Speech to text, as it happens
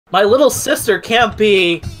My little sister can't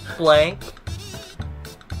be blank.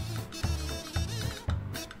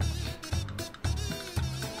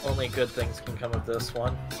 Only good things can come of this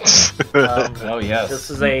one. Oh yes. This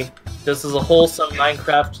is a wholesome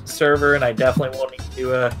Minecraft server, and I definitely won't need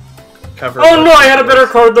to cover. Oh no! I had a better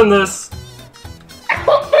card than this.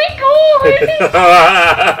 Oh my god!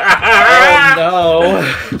 Oh no!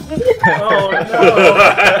 Oh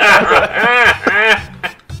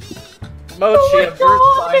no! Mochi, a bird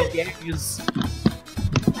flying gaze.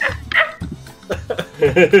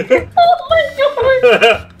 Oh my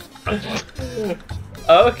god!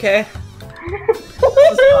 Okay.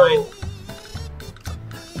 This is fine.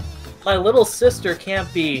 My little sister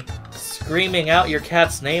can't be screaming out your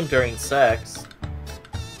cat's name during sex.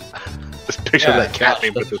 Just picture that cat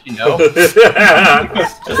name with it. You know?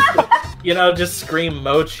 You know, just scream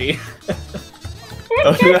Mochi.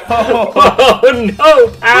 Oh no! Oh no,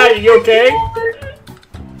 Pat, you okay?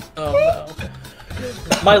 Oh no.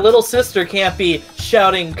 My little sister can't be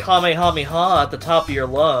shouting Kamehameha at the top of your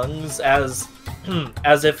lungs as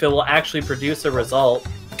if it will actually produce a result.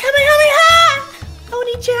 Kamehameha!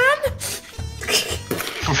 Oni-chan!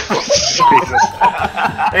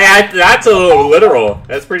 Hey, that's a little literal.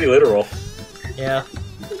 That's pretty literal. Yeah.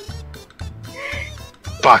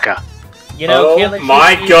 Baka. You know, Oh can they shoot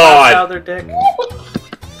my bees God. out of their dick?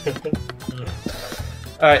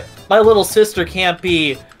 Alright, my little sister can't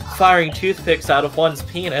be firing toothpicks out of one's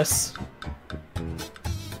penis.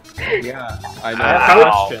 Yeah, I know. I have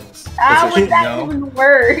Ow. questions. How would that No. even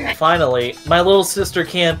work? Finally, my little sister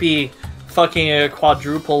can't be fucking a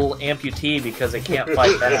quadruple amputee because it can't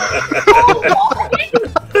fight back.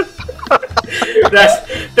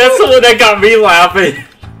 That's the one that got me laughing.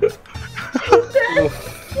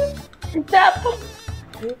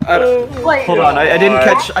 Wait, Hold on, I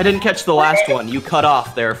didn't catch the last one. You cut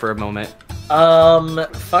off there for a moment.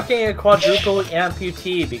 Fucking a quadruple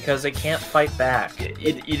amputee because it can't fight back.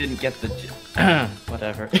 You didn't get the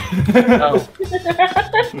whatever. Oh,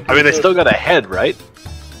 I mean, they still got a head, right?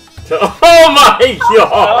 Oh my god!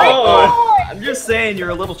 oh, I'm just saying you're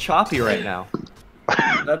a little choppy right now.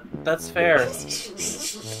 that's fair.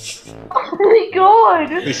 oh my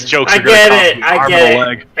god! These jokes I are gonna get cost it. me I arm get and a it.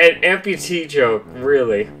 leg. An amputee joke,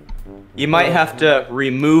 really. You might have to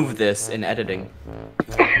remove this in editing.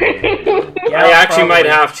 Yeah, I actually might probably.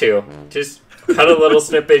 have to. Just cut a little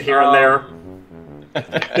snippet here and there.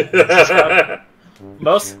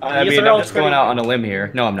 Most. I these mean, are all I'm just going out on a limb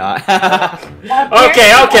here. No, I'm not.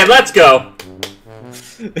 Okay, let's go.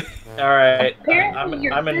 All right. Apparently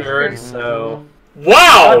your I'm a nerd, so.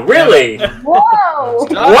 Wow, really? Whoa!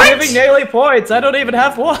 Stop What? giving Naley points. I don't even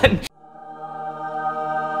have one.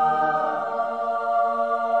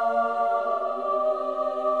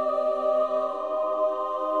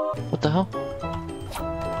 What the hell?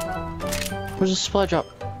 Where's the supply drop?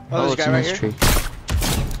 Oh, there's a it's guy in right this here. tree.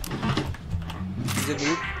 He's a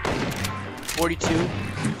noob. 42.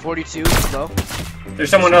 42. Low. There's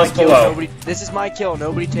someone This else is my kill, below. Nobody, this is my kill.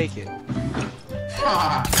 Nobody take it.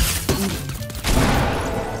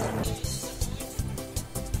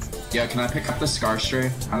 Yeah, can I pick up the Scar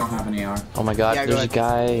Stray? I don't have any AR. Oh my god, Yeah, go there's a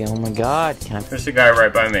guy. Oh my god. Can I There's a guy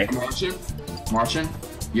right by me. I'm marching. Marching.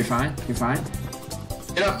 You're fine. You're fine.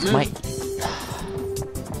 Get up, move. my This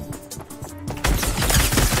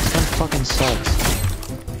gun fucking sucks.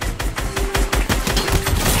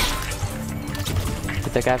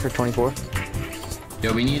 Hit that guy for 24.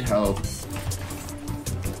 Yo, we need help.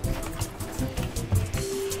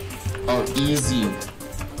 Oh, easy.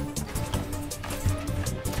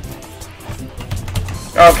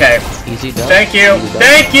 Okay. Easy done. Thank you. Easy done.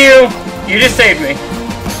 Thank you. You just saved me.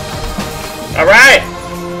 All right.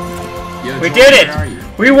 Yo, We Jordan, did it. where are you?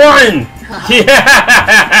 We won.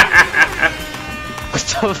 Yeah. What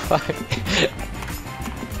the fuck?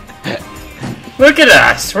 Look at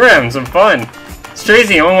us. We're having some fun. Strays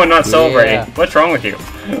the only one not celebrating. Yeah. What's wrong with you?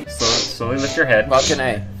 Slowly lift your head. Fucking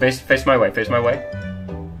A. Face my way. Face my way.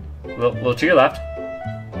 Little to your left.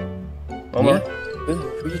 One more. Who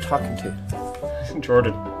are you talking to?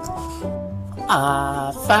 Jordan.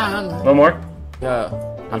 Fine. One more. Yeah,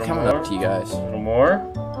 I'm coming up to you guys. A little more.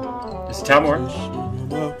 Just a tad more.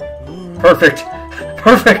 Perfect.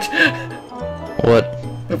 Perfect. What?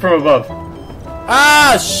 Look from above.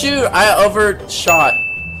 Ah, shoot! I overshot.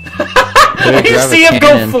 I grab a see him go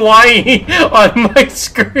cannon. flying on my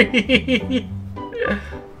screen.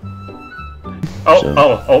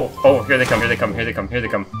 Oh, here they come, here they come, here they come, here they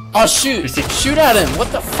come. Oh, shoot! You see- Shoot at him!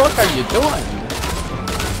 What the fuck are you doing?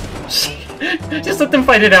 Just let them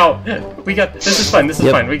fight it out. We got this. Is fine. This is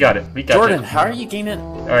fine. We got it. We got Jordan, it. how are you gaining?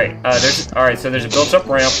 All right. So there's a built-up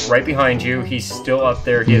ramp right behind you. He's still up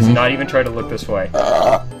there. He has not even tried to look this way.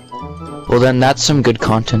 Well, then that's some good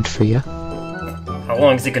content for you. How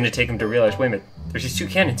long is it going to take him to realize? Wait a minute. There's just 2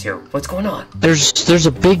 cannons here. What's going on? There's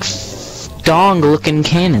a big dong-looking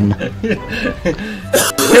cannon.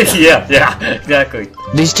 yeah, exactly.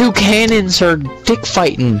 These 2 cannons are dick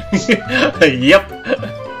fighting. Yep.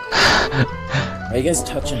 Are you guys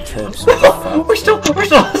touching tips? We're still in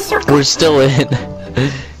a circle. We're still in.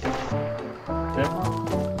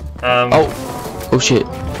 Oh shit.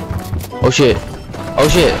 Oh shit. Oh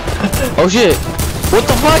shit. Oh shit. What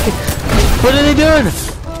the fuck? What are they doing?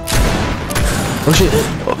 Oh shit.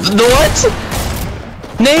 The what?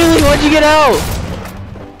 Naley, why'd you get out?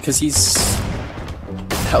 Because he's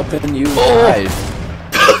helping you hide.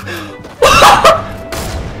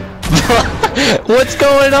 What's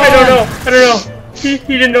going on? I don't know. He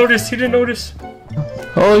didn't notice. He didn't notice.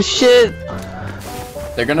 Oh shit.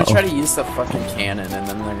 They're gonna try to use the fucking cannon, and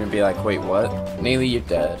then they're gonna be like, wait, what? Naley, you're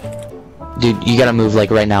dead. Dude, you gotta move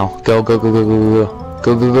like right now. Go, go, go, go, go, go,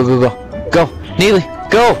 go, go, go, go, go, go, Naley,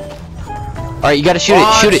 go! Alright, you gotta shoot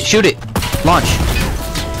it, shoot it, shoot it! Launch!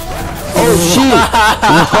 Oh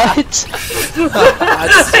shit!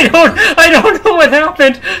 What? I don't know what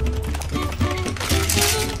happened!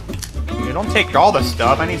 You don't take all the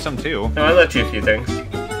stuff, I need some too. No, I left you a few things.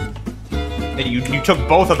 You took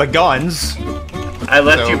both of the guns. I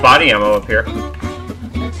left you body ammo up here.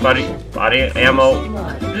 Body ammo.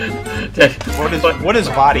 What is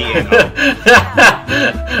body ammo?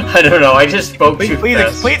 I don't know. I just spoke too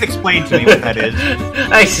fast. Please explain to me what that is.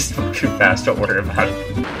 I just spoke too fast. Don't worry about it.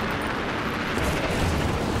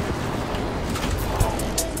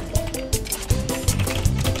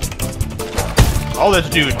 Oh, this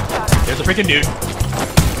dude. There's a freaking dude.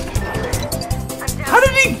 How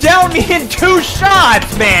did he down me in 2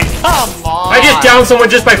 shots, man? Come on. I just downed someone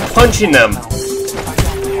just by punching them.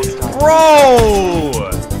 Bro!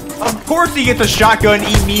 Of course he gets a shotgun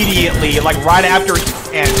immediately, like right after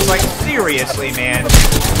it ends. Like, seriously, man.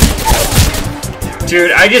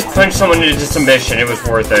 Dude, I just punched someone into submission. It was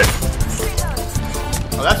worth it.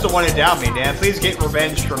 Oh, that's the one who downed me, Dan. Please get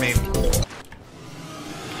revenge for me.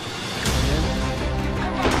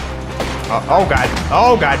 Oh god.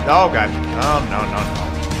 Oh god. Oh god. Oh no, no, no.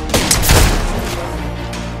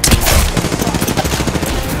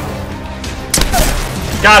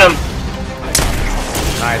 Got him.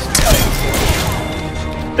 Nice.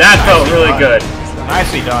 That felt really good.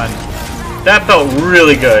 Nicely done. That felt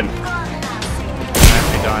really good.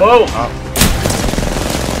 Nicely done. Whoa. Oh.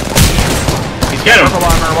 He's Get him. purple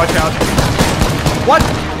armor, watch out. What?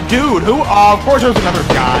 Dude, who? Oh, of course there's another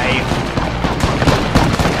guy.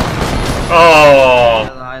 Oh.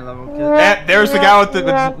 There's the guy with the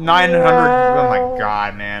 900. Oh my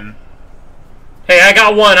god, man. Hey, I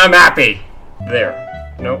got one. I'm happy. There.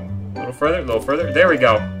 Nope. A little further. A little further. There we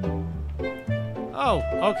go. Oh,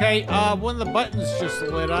 okay. One of the buttons just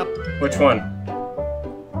lit up. Which one?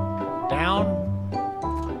 Down.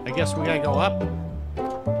 I guess we gotta go up.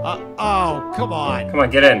 Oh, come on. Come on,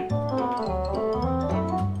 get in.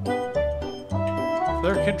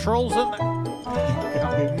 There are controls in there.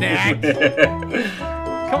 Next.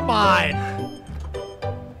 Come on.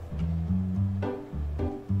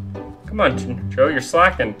 Come on, Joe. You're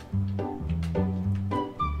slacking.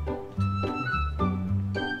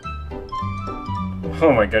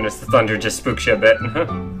 Oh my goodness, the thunder just spooks you a bit.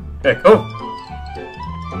 Hey, oh!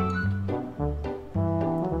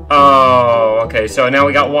 Oh, okay, so now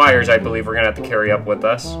we got wires I believe we're gonna have to carry up with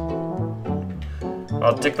us.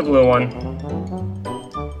 I'll take the blue one.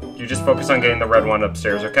 You just focus on getting the red one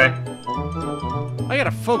upstairs, okay? I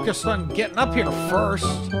gotta focus on getting up here first.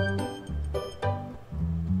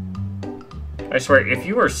 I swear, if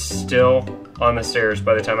you are still on the stairs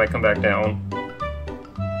by the time I come back down...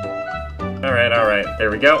 Alright, there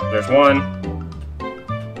we go. There's one.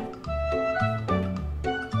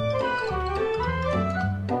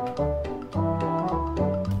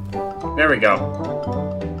 There we go.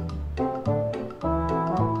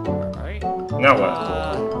 Alright. Now what?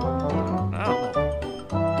 No.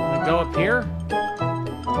 We go up here?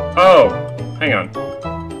 Oh! Hang on.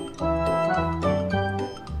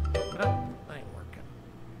 Ain't working.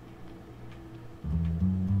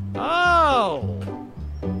 Oh!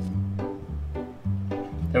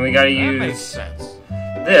 Then we gotta That makes use sense.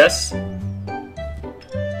 this.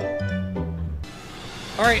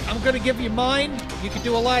 Alright, I'm gonna give you mine. You can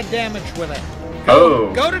do a lot of damage with it.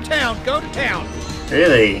 Oh. Go to town, go to town.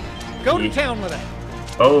 Really? Go to town with it.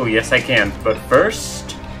 Oh, yes I can. But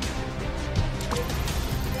first...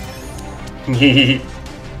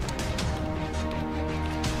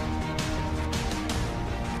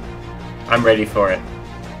 I'm ready for it.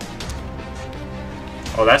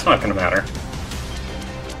 Oh, that's not gonna matter.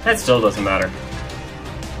 That still doesn't matter.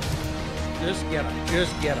 Just get him.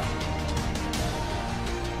 Just get him.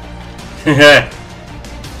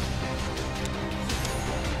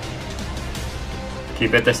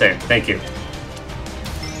 Keep it the same. Thank you.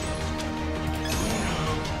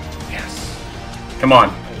 Yes. Come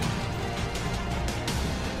on.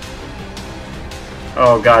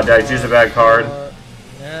 Oh god, did I choose a bad card?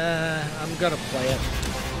 I'm gonna play it.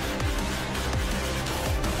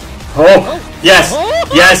 Oh! Yes!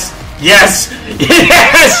 Yes! Yes!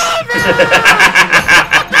 Yes!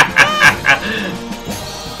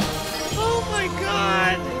 Oh my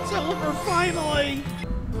god! It's over finally!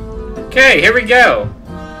 Okay, here we go.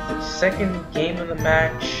 Second game of the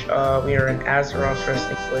match, we are in Azeroth's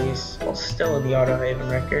resting place, while still in the Auto Haven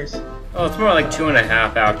Records. Oh, it's more like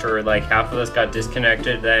 2.5 after like half of us got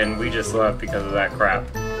disconnected, then we just left because of that crap.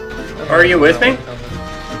 Are you with me?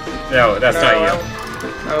 No, that's not you.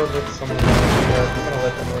 I was with someone else. I'm gonna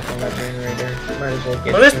let them work on that generator. Might as well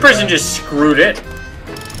get. Well, this person just screwed it.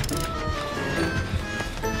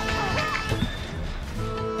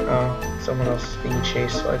 Oh, someone else is being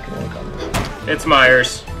chased, so I can work on this one. It's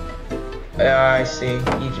Myers. I see.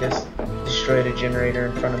 He just destroyed a generator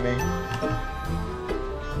in front of me.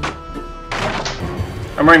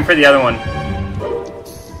 I'm waiting for the other one.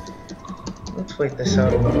 Let's wait this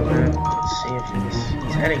out a little bit. Let's see if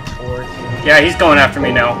he's heading towards me. Yeah, he's going after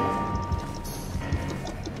me now.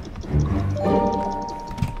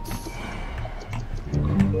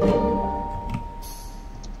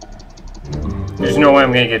 There's no way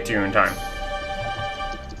I'm gonna get to you in time.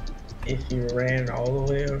 If you ran all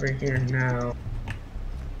the way over here now.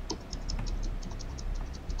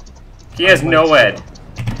 He has no ed.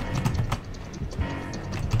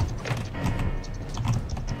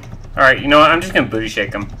 Alright, you know what? I'm just gonna booty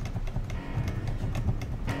shake him.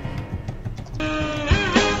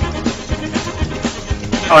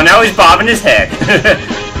 Oh, now he's bobbing his head.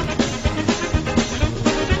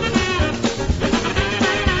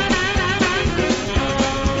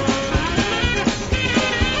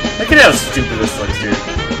 Look at how stupid this looks, dude.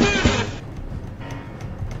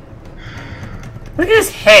 Look at his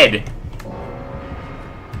head.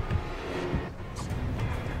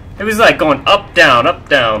 It was like going up, down, up,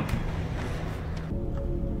 down.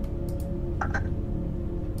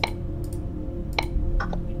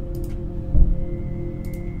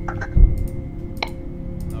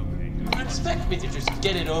 You expect me to just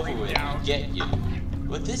get it over with and get you.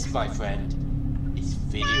 But this, my friend, is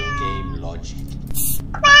video game logic.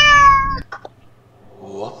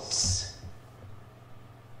 Whoops.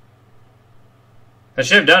 I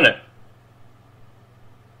should have done it.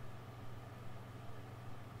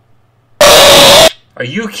 Are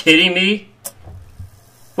you kidding me?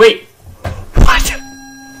 Wait. What?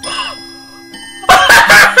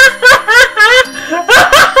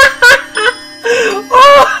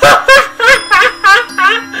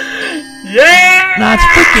 Yeah! That's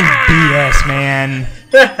freaking BS, man.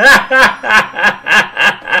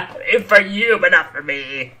 It's for you, but not for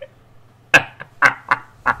me.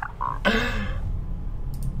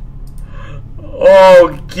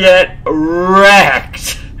 Oh, get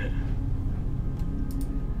wrecked.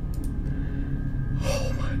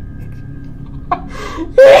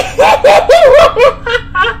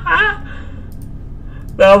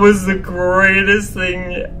 That was the greatest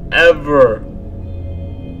thing ever.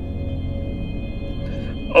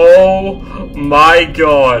 Oh my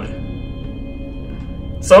god.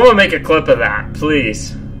 Someone make a clip of that,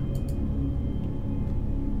 please.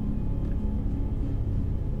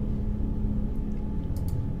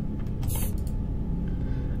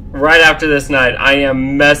 Right after this night, I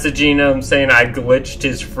am messaging him saying I glitched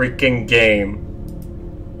his freaking game.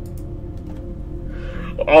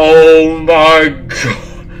 Oh my god.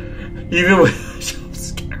 Even with a jump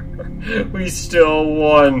scare, we still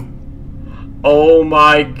won. Oh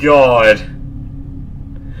my god.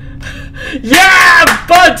 Yeah!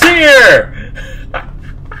 Bud's here!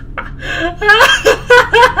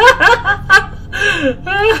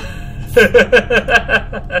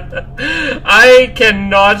 I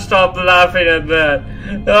cannot stop laughing at that.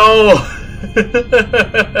 Oh.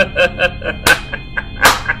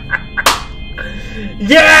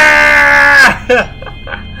 Yeah!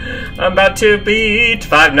 I'm about to beat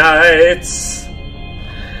 5 Nights.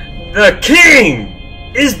 The king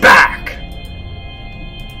is back.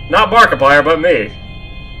 Not Markiplier, but me.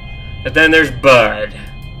 And then there's Bud.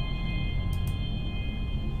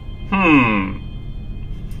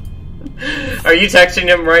 Are you texting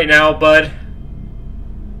him right now, Bud?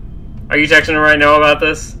 Are you texting her right now about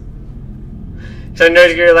this? So I know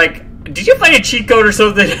you're like, did you find a cheat code or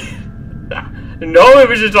something? No, it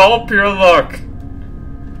was just all pure luck.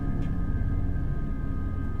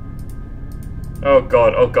 Oh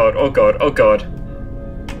god, oh god, oh god, oh god.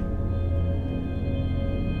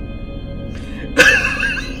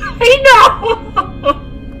 I know!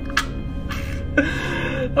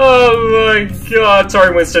 Oh my god,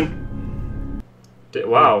 sorry Winston.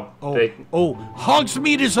 Wow. Oh,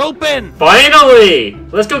 Hogsmeade is open! Finally!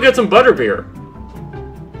 Let's go get some butterbeer.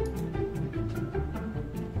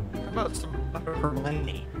 How about some butter for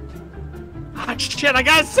money? Ah, shit, I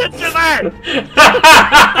got sent to that!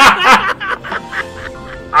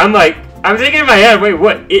 I'm thinking in my head, wait,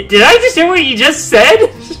 what? Did I just hear what you just said?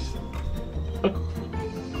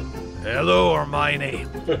 Hello, Hermione.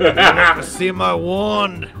 You want to see my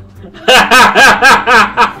wand?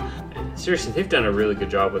 Seriously, they've done a really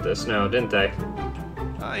good job with this now, didn't they?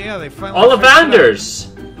 Yeah, they finally.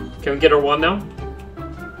 Ollivanders! Can we get our one now?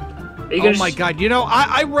 Oh my god, you know,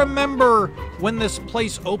 I remember when this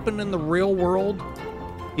place opened in the real world.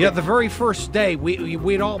 Yeah, the very first day,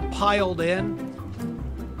 we'd all piled in.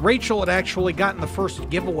 Rachel had actually gotten the first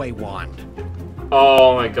giveaway wand.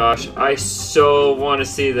 Oh my gosh, I so want to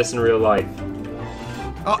see this in real life.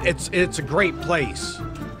 Oh, it's a great place.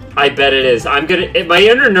 I bet it is. My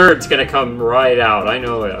inner nerd's gonna come right out. I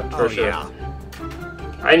know it for sure. Yeah.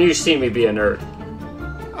 And you've seen me be a nerd.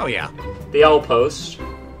 Oh yeah. The owl post,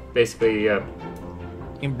 basically. You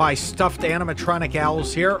can buy stuffed animatronic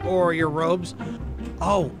owls here, or your robes.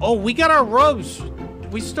 Oh, we got our robes.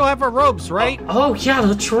 We still have our robes, right? Oh yeah,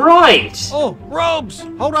 that's right. Oh, robes.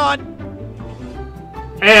 Hold on.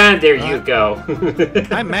 And there you go.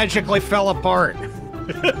 I magically fell apart.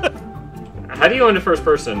 How do you go into first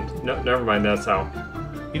person? No, never mind. That's how.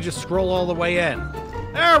 You just scroll all the way in.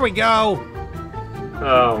 There we go.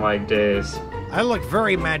 Oh my days. I look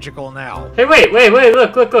very magical now. Hey, wait!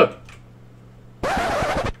 Look!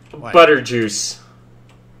 What? Butter juice.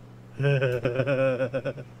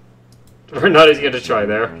 We're not even gonna try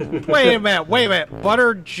there. Wait a minute.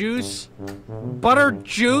 Butter juice? Butter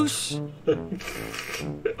juice?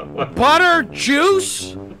 Butter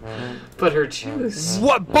juice? Butter juice?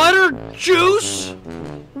 What? Butter juice?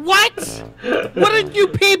 What? What did you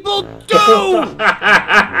people do?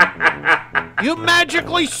 You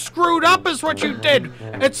magically screwed up is what you did.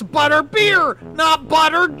 It's butter beer, not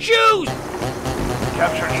butter juice.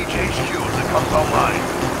 Capture each HQ as it comes online.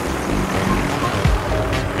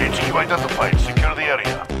 HQ identified. Secure the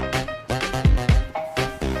area.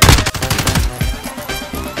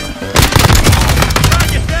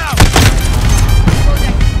 Target down!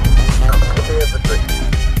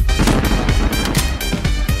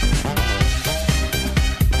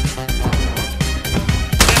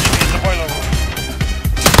 Enemy in the boiler room.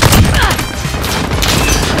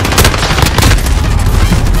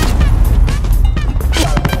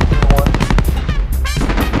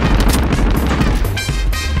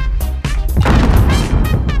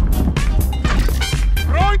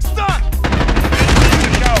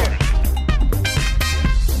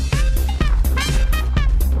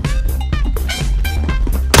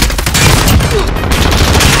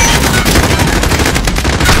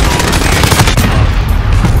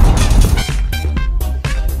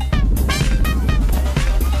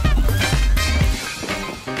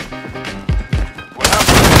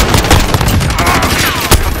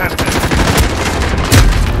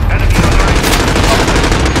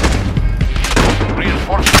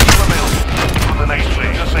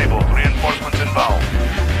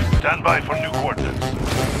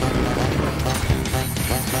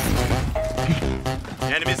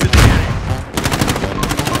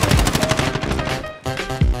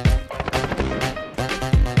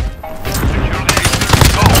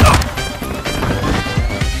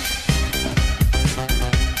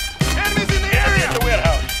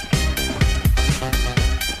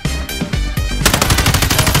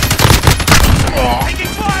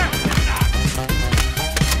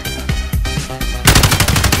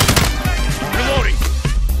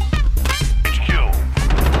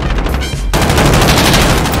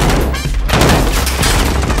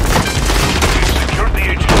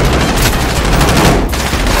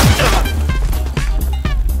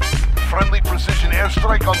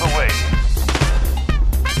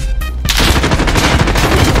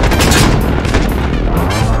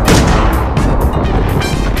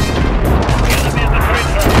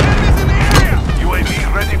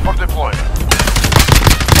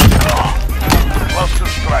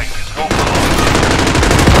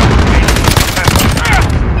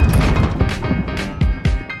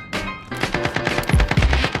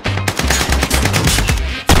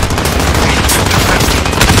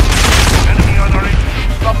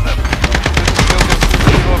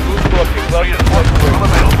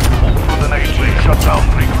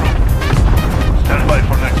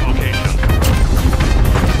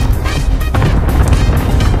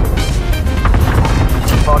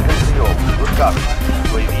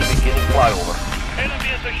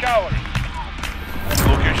 tower.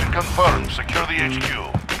 Location confirmed. Secure the HQ.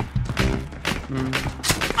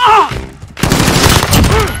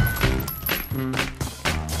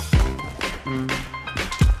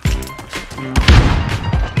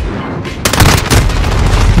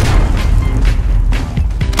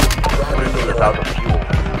 Vehicle is out of fuel.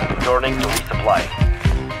 Returning to resupply.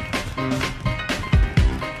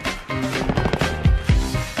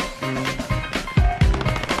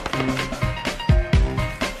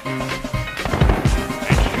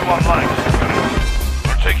 HQ online.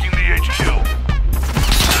 We're taking the HQ.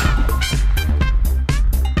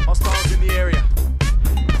 Hostiles in the area.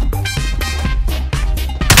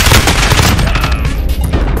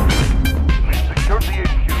 Secure the HQ.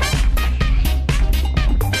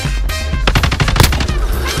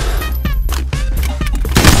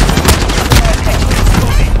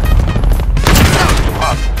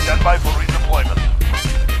 Stand by for redeployment.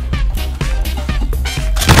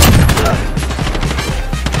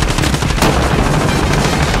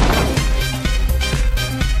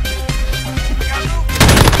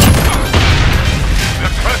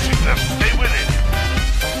 We're crushing them. Stay with it.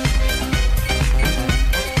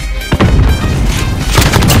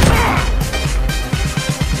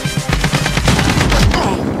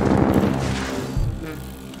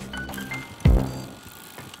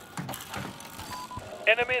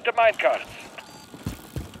 Enemy at the minecarts.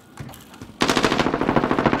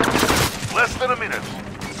 Less than a minute.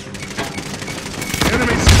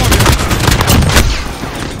 Enemy spotted.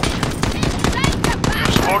 You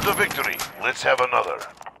scored the victory. Let's have another.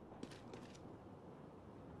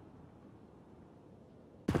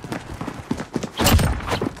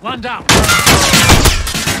 One down.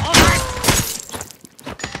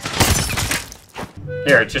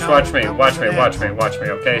 Here, just watch me, watch me, watch me, watch me,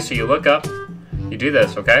 okay? So you look up, you do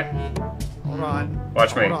this, okay? Hold on.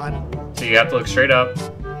 Watch me. Hold on. So you have to look straight up.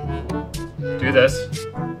 Do this.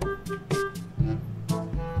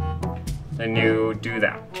 Then you do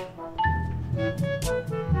that.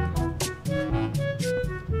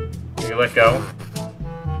 You let go.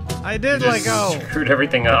 I did You let just go. screwed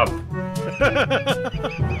everything up.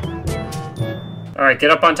 Alright,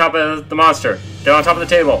 get up on top of the monster. Get on top of the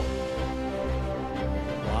table.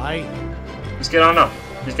 Why? Just get on up.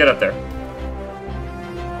 Just get up there.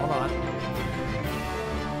 Hold on.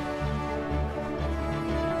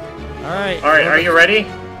 Alright. Alright, are you ready?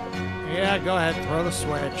 Yeah, go ahead. Throw the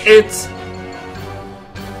switch. It's...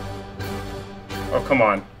 Oh, come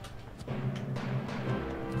on.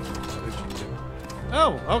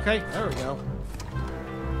 Oh, okay. There we go.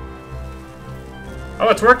 Oh,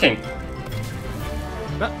 it's working.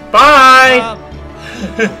 Bye!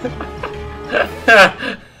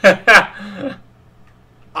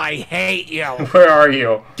 I hate you. Where are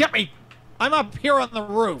you? Get me. I'm up here on the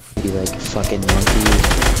roof. Be like fucking monkey.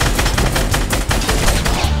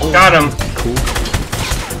 Oh, got him. Cool.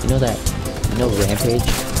 You know that? You know Rampage?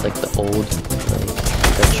 Like the old, like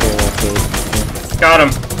retro arcade. Got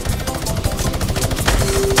him.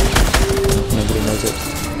 Nobody knows it.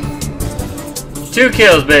 2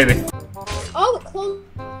 kills, baby. Oh, the clone.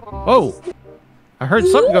 Oh, I heard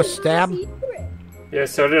something go stab. Yeah,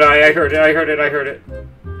 so did I. I heard it. I heard it. I heard it.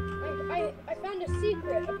 I found a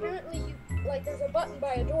secret. Apparently, you like there's a button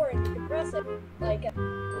by a door and you can press it. Like it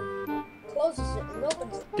closes it and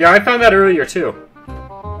opens it. Yeah, I found that earlier too.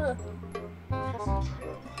 Huh.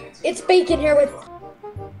 It's bacon here with.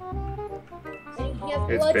 And you have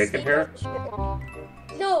It's blood bacon stains here? on the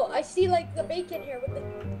shirt. No, I see like the bacon here with the.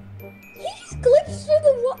 He just glitched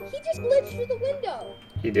through the window.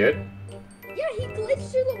 He did? Yeah, he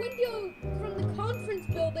glitched through the window from the conference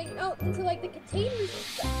building out into like the containers and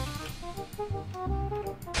stuff.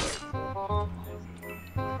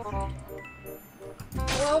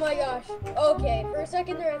 Oh my gosh. Okay, for a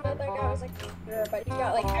second there I thought that guy was like, but he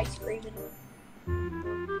got like ice cream and.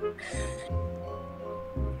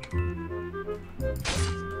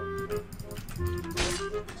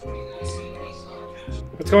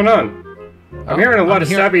 What's going on? I'm hearing a lot of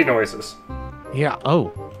stabby noises. Yeah.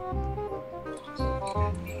 Oh.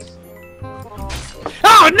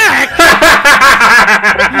 Oh, Nick!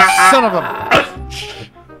 You son of a.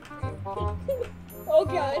 Oh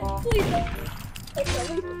god, please don't.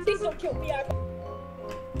 Please don't kill me.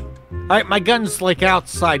 Alright, my gun's like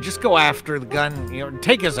outside. Just go after the gun, you know,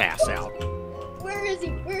 take his ass out. Where is he?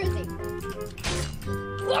 Where is he?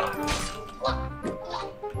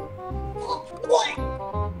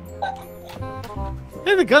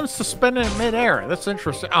 Hey, the gun's suspended in midair. That's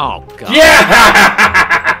interesting. Oh god.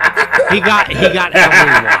 Yeah! He got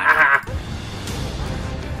everyone.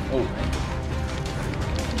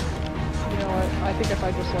 You know what? I think if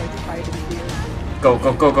I just like hide in here. Go,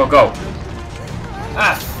 go, go, go, go.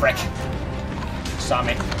 Ah, frick. Saw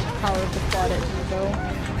me. Power of the quad it to go.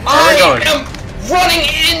 I am running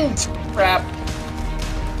into crap.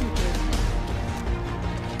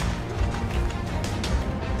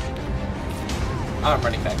 I'm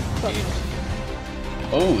running back.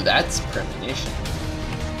 Oh, that's premonition.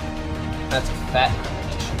 That's a fat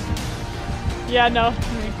premonition. Yeah, no.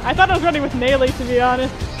 I thought I was running with Naley, to be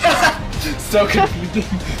honest. So confusing.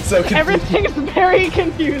 So confusing. Everything is very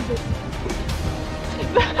confusing.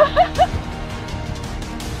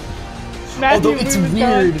 Although it's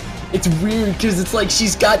weird. It's weird because it's like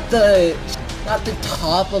she's got the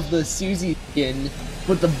top of the Susie skin,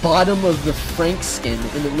 but the bottom of the Frank skin,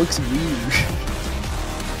 and it looks weird.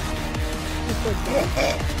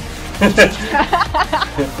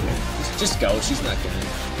 just go. She's not gonna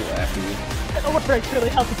go after you. Oh, Frank's really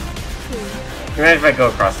helping. Imagine if I go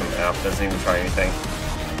across the map, doesn't even try anything.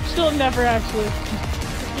 She'll never actually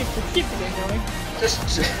keep the game going.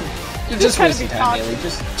 You're just wasting time, Naley.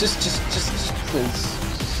 Just please.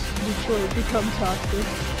 Detroit become toxic.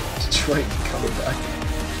 Detroit become toxic.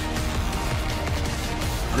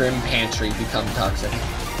 Grim Pantry become toxic.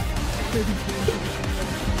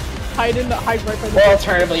 Hide right by the. Or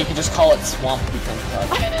alternatively, you can just call it Swamp become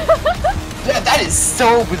toxic. Yeah, that is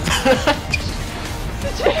so bizarre.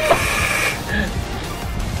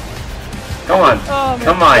 Come on,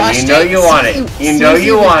 come on, Gosh, you know you want it. You know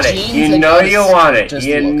you want it. You know you want it.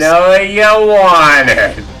 You know you want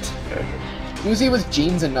it. Uzi with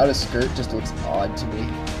jeans and not a skirt just looks odd to me.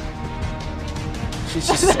 She's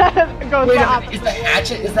just. Wait a minute, is the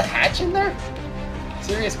hatch in there?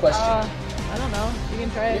 Serious question. I don't know. You can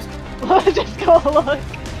try it. Just go look.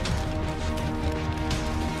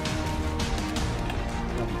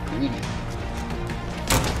 Greedy.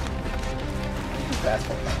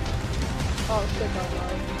 Oh, sick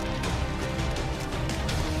online.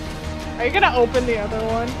 Are you gonna open the other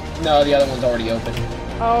one? No, the other one's already open.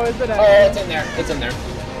 Oh, is it? Oh, it's in there. It's in there.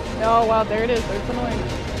 Oh wow, there it is. There's the noise.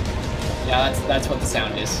 Yeah, that's what the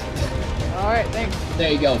sound is. All right, thanks.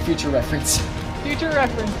 There you go. Future reference. Future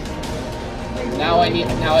reference. Now I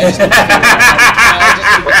just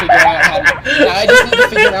need to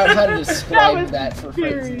figure out how to describe that for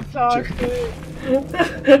very toxic.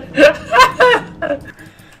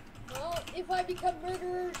 Well, if I become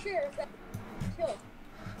murderer sheriff, that's killed.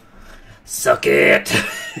 Suck it.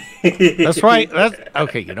 That's right.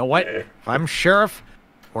 Okay, you know what? If I'm sheriff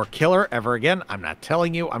or killer ever again, I'm not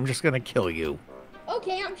telling you. I'm just gonna kill you.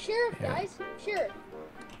 Okay, I'm sheriff, guys. Sheriff.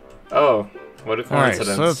 Oh, what a coincidence.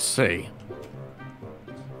 All right, so let's see.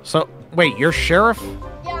 So, wait, you're sheriff?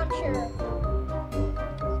 Yeah, I'm sheriff.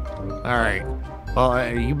 All right.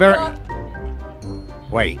 Well, you better.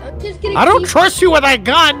 Wait. I'm just gonna I don't trust you with that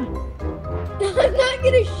gun. I'm not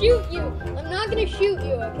gonna shoot you. I'm not gonna shoot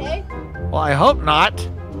you, okay? Well, I hope not.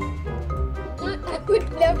 I would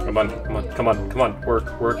never. Come on, come on, come on, come on. Work.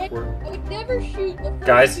 I would never shoot the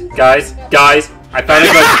Guys, I found a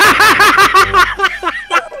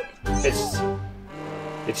gun.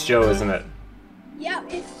 It's Joe, isn't it? Yeah,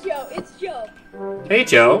 it's Joe. It's Joe. Hey,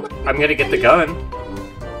 Joe. I'm gonna get the gun.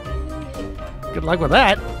 Good luck with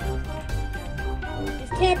that.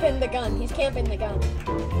 He's camping the gun. He's camping the gun.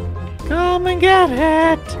 Come and get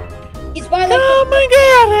it. He's by Come and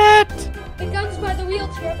get it. The gun's by the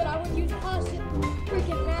wheelchair, but I would use constant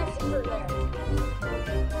freaking massacre there.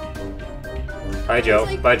 Bye, Joe.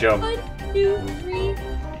 Like Bye, Joe. 1, 2, 3,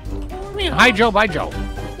 4, I mean, hi, Joe. Bye, Joe.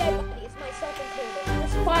 dead bodies, myself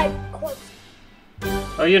included. There's 5 corpses.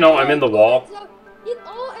 Oh, you know, I'm in the wall. It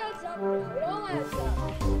all adds up. It all adds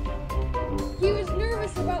up. He was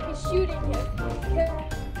nervous about me shooting him because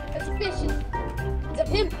suspicious of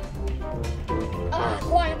him.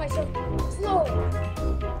 Why am I so slow?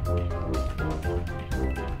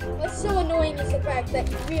 What's so annoying is the fact that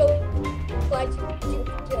you really like to do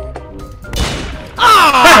it.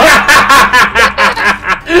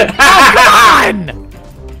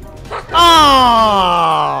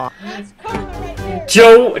 Oh, That's karma right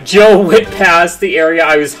there. Joe went past the area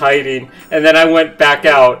I was hiding, and then I went back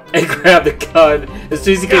out and grabbed the gun. As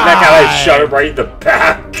soon as he came back out, I shot him right in the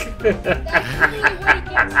back.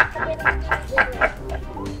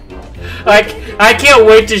 I can't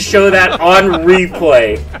wait to show that on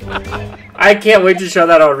replay. I can't wait to show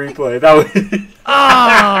that on replay. That was.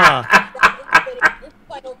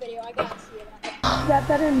 Final video, I gotta see that. That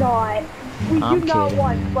better not. We do not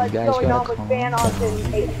want what's going on with Vanoss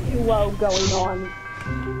and H2O going on.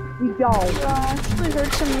 We don't. I actually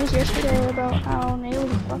heard some news yesterday about how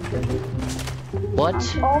Naley fucked her.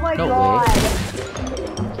 What? Oh my No god. way.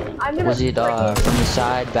 I'm gonna Was it from the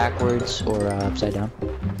side, backwards, or upside down?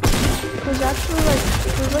 from was actually like,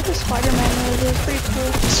 it was like a Spider-Man move. It was pretty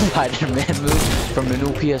cool. Spider-Man move from the new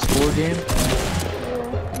PS4 game?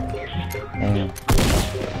 Yeah. Damn.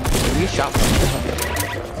 We shot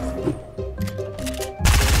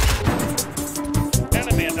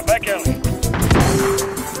Enemy in the back alley.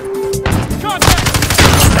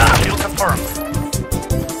 Kill confirmed.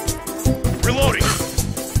 Reloading.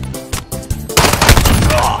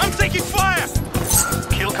 I'm taking fire.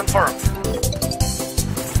 Kill confirmed.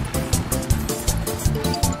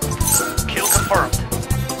 Kill confirmed.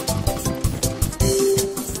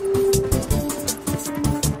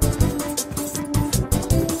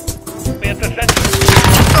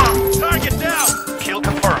 Target down. Kill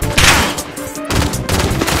confirmed.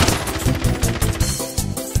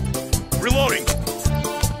 Reloading.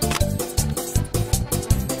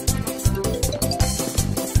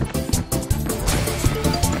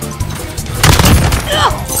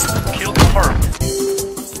 Kill confirmed.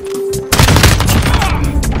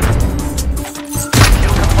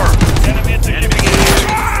 Kill confirmed. Enemy at the shipping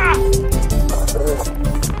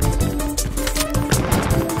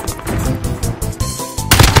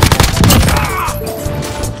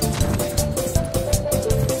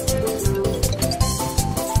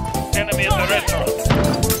Enemy at the restaurant.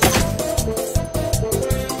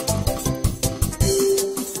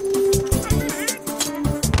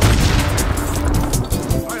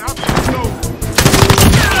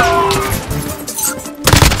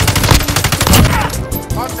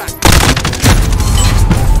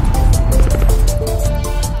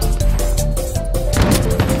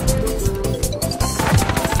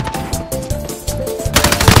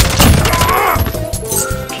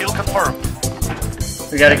 Kill confirmed.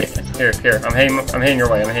 We gotta get here. I'm heading your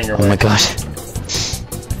way. Oh my god.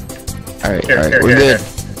 Alright, Here, we're here, good.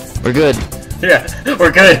 We're good. Yeah,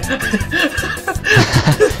 we're good.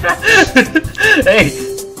 Hey,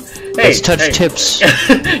 Let's touch tips.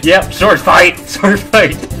 Yep, sword fight. Sword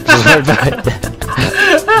fight.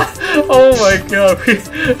 Oh my god.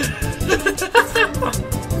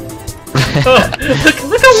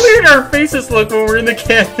 Look how weird our faces look when we're in the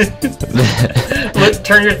cannon.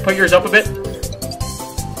 Look, put yours up a bit.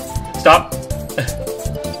 Stop.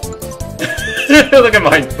 Look at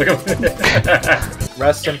mine. Look at mine.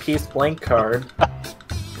 Rest in peace, blank card.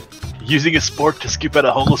 Using a spork to scoop out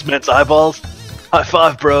a homeless man's eyeballs? High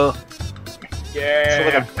five, bro. Yeah. I feel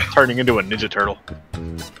like I'm turning into a Ninja Turtle.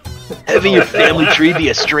 Having your family tree be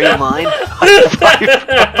a straight line? High five.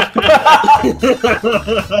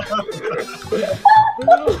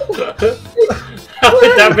 How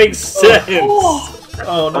did that make sense?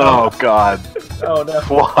 Oh no. Oh god. Oh no.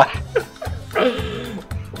 Why?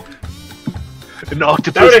 An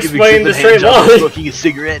octopus That would giving explain the straight handjob line. and smoking a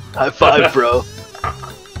cigarette? High five, bro.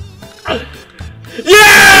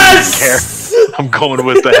 Yes! I'm going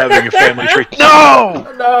with the having a family tree. No!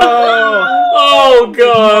 No! Oh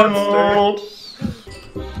god!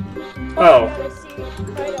 Oh.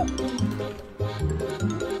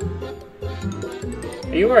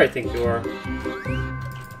 Are you where I think you are?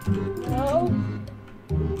 No.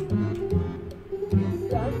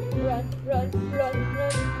 Run.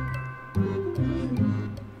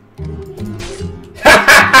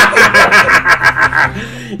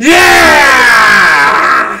 Yeah!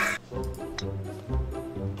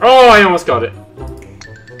 Oh, I almost got it.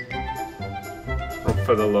 Oh,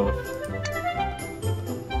 for the love.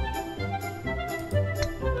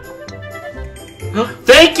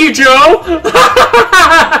 Thank you, Joe!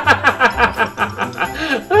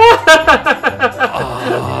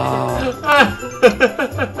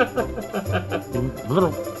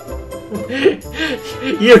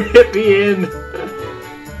 You hit me in.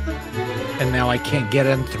 And now I can't get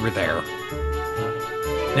in through there.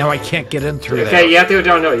 Now I can't get in through there. Okay, you have to go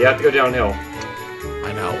downhill. You have to go downhill.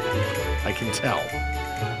 I know. I can tell.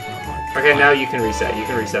 Okay, now you can reset. You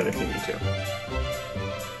can reset if you need to.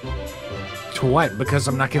 To what? Because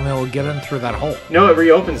I'm not going to be able to get in through that hole. No, it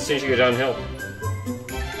reopens as soon as you go downhill.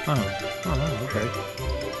 Oh, okay.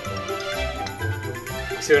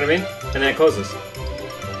 See what I mean? And then it closes.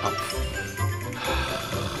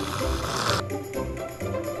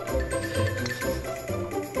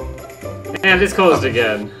 And it's closed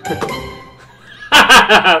again.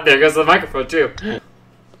 There goes the microphone too.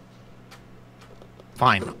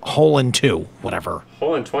 Fine. Hole in 2. Whatever.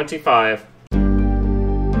 Hole in 25.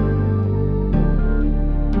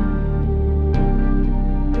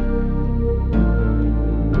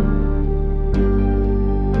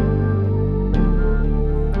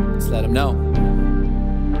 Let's let him know.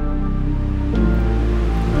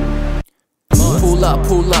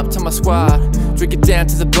 Pull up to my squad. Drink it down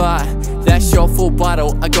to the bar. That's your full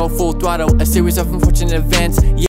bottle. I go full throttle. A series of unfortunate events.